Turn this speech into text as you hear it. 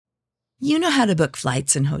You know how to book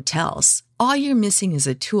flights and hotels. All you're missing is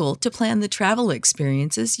a tool to plan the travel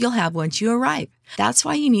experiences you'll have once you arrive. That's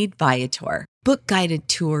why you need Viator. Book guided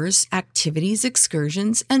tours, activities,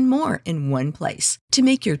 excursions, and more in one place to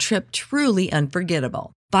make your trip truly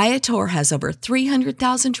unforgettable. Viator has over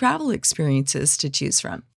 300,000 travel experiences to choose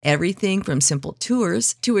from. Everything from simple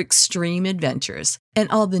tours to extreme adventures and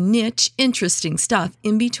all the niche, interesting stuff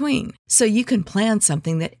in between. So you can plan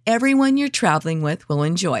something that everyone you're traveling with will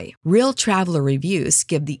enjoy. Real traveler reviews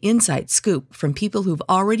give the inside scoop from people who've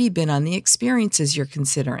already been on the experiences you're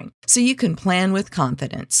considering. So you can plan with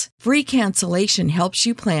confidence. Free cancellation helps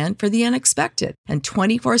you plan for the unexpected. And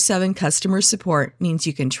 24/7 customer support means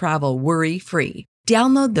you can travel worry-free.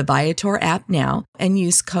 Download the Viator app now and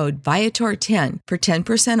use code Viator10 for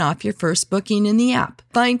 10% off your first booking in the app.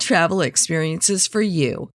 Find travel experiences for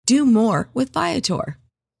you. Do more with Viator.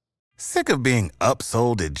 Sick of being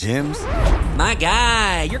upsold at gyms? My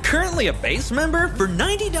guy, you're currently a base member. For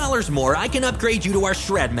 $90 more, I can upgrade you to our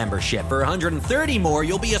Shred membership. For $130 more,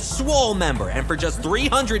 you'll be a Swole member. And for just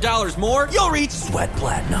 $300 more, you'll reach Sweat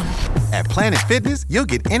Platinum. At Planet Fitness, you'll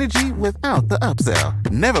get energy without the upsell.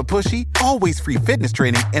 Never pushy, always free fitness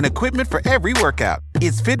training and equipment for every workout.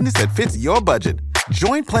 It's fitness that fits your budget.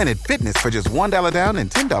 Join Planet Fitness for just $1 down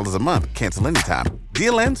and $10 a month. Cancel anytime.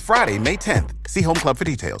 Deal ends Friday, May 10th. See Home Club for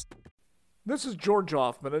details. This is George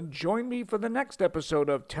Hoffman, and join me for the next episode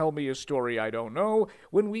of Tell Me a Story I Don't Know,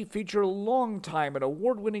 when we feature longtime and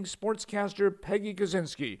award-winning sportscaster Peggy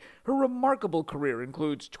Kusinski. Her remarkable career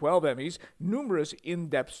includes 12 Emmys, numerous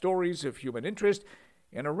in-depth stories of human interest,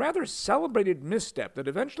 and a rather celebrated misstep that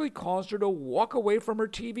eventually caused her to walk away from her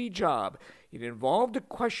TV job. It involved a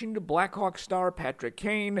question to Blackhawks star Patrick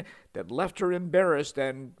Kane that left her embarrassed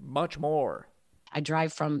and much more. I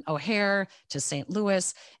drive from O'Hare to St.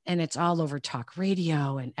 Louis, and it's all over talk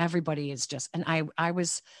radio, and everybody is just, and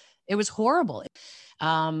it was horrible.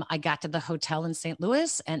 I got to the hotel in St.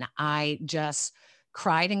 Louis, and I just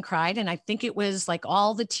cried and cried. And I think it was like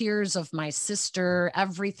all the tears of my sister,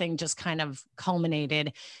 everything just kind of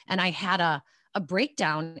culminated. And I had a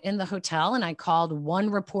breakdown in the hotel, and I called one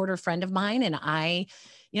reporter friend of mine, and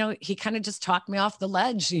he kind of just talked me off the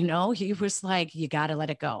ledge. He was like, you got to let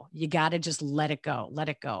it go. You got to just let it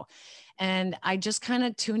go. And I just kind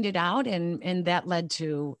of tuned it out. And that led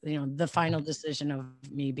to, the final decision of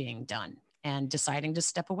me being done and deciding to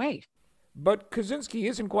step away. But Kusinski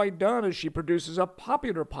isn't quite done, as she produces a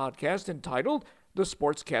popular podcast entitled The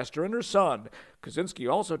Sportscaster and Her Son. Kusinski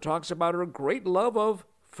also talks about her great love of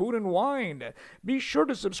food and wine. Be sure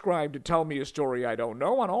to subscribe to Tell Me a Story I Don't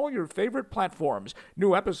Know on all your favorite platforms.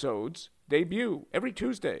 New episodes debut every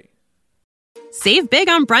Tuesday. Save big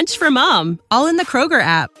on brunch for mom, all in the Kroger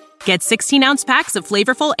app. Get 16-ounce packs of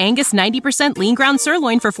flavorful Angus 90% lean ground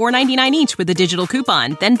sirloin for $4.99 each with a digital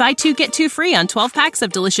coupon. Then buy 2, get 2 free on 12 packs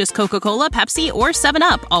of delicious Coca-Cola, Pepsi, or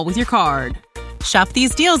 7-Up, all with your card. Shop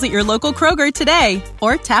these deals at your local Kroger today,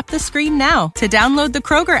 or tap the screen now to download the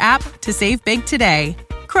Kroger app to save big today.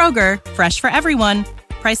 Kroger, fresh for everyone.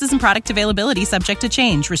 Prices and product availability subject to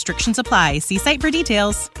change. Restrictions apply. See site for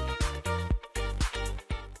details.